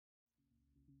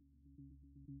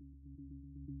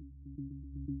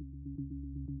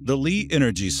The Lee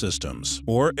Energy Systems,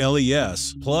 or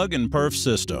LES, plug and perf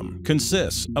system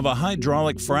consists of a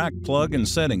hydraulic frack plug and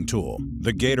setting tool,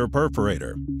 the Gator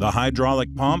perforator, the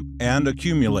hydraulic pump and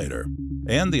accumulator,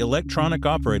 and the electronic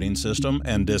operating system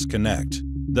and disconnect.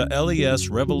 The LES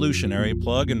revolutionary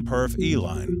Plug and Perf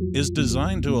E-line is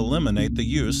designed to eliminate the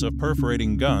use of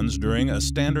perforating guns during a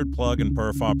standard plug and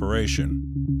perf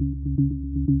operation.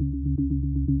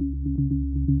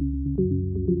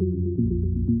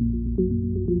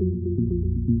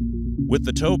 With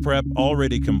the toe prep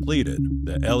already completed,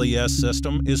 the LES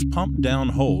system is pumped down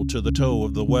hole to the toe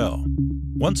of the well.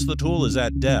 Once the tool is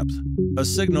at depth, a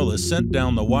signal is sent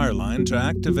down the wire line to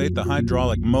activate the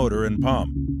hydraulic motor and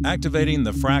pump, activating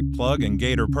the frack plug and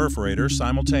Gator perforator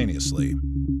simultaneously.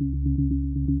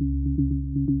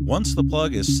 Once the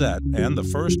plug is set and the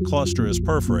first cluster is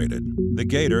perforated, the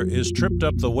Gator is tripped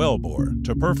up the wellbore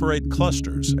to perforate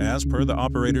clusters as per the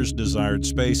operator's desired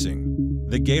spacing.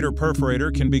 The Gator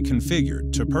perforator can be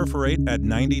configured to perforate at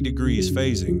 90 degrees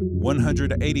phasing,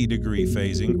 180 degree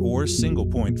phasing, or single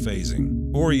point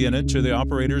phasing, oriented to the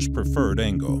operator's preferred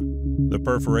angle. The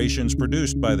perforations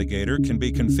produced by the Gator can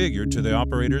be configured to the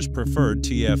operator's preferred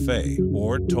TFA,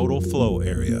 or total flow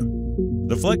area.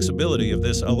 The flexibility of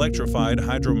this electrified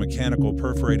hydromechanical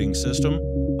perforating system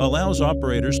allows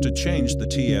operators to change the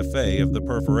TFA of the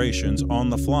perforations on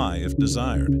the fly if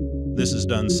desired. This is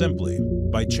done simply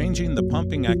by changing the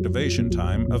pumping activation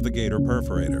time of the Gator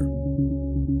perforator.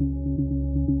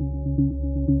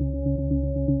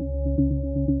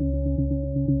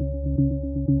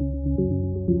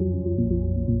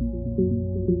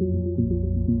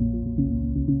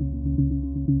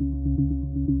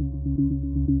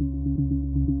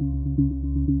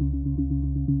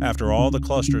 After all the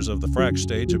clusters of the frack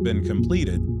stage have been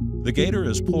completed, the Gator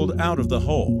is pulled out of the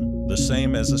hole, the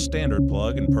same as a standard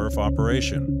plug and perf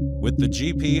operation. With the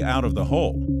GP out of the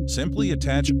hole, simply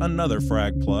attach another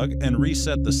frag plug and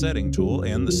reset the setting tool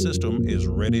and the system is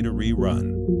ready to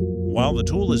rerun. While the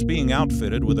tool is being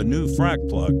outfitted with a new frack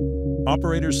plug,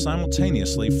 operators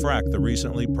simultaneously frack the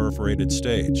recently perforated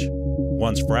stage.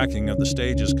 Once fracking of the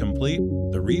stage is complete,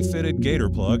 the refitted Gator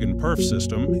plug and perf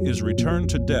system is returned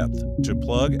to depth to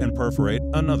plug and perforate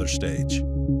another stage.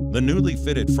 The newly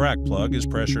fitted frack plug is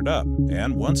pressured up,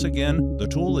 and once again, the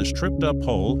tool is tripped up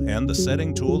whole and the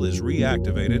setting tool is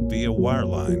reactivated via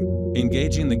wireline,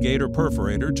 engaging the Gator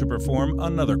perforator to perform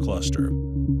another cluster.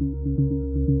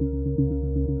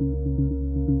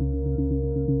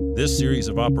 This series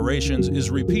of operations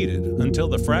is repeated until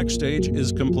the frack stage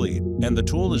is complete and the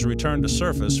tool is returned to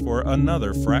surface for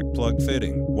another frack plug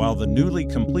fitting, while the newly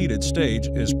completed stage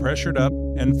is pressured up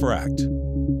and fracked.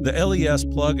 The LES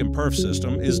plug and perf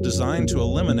system is designed to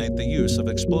eliminate the use of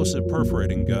explosive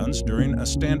perforating guns during a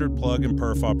standard plug and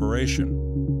perf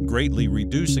operation, greatly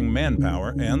reducing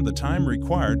manpower and the time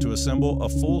required to assemble a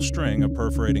full string of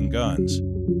perforating guns.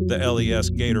 The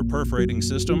LES Gator perforating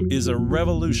system is a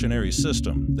revolutionary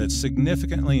system that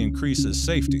significantly increases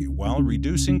safety while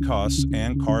reducing costs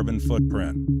and carbon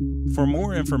footprint. For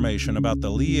more information about the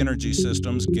Lee Energy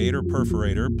Systems Gator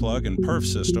perforator plug and perf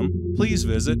system, please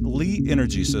visit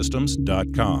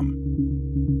leeenergysystems.com.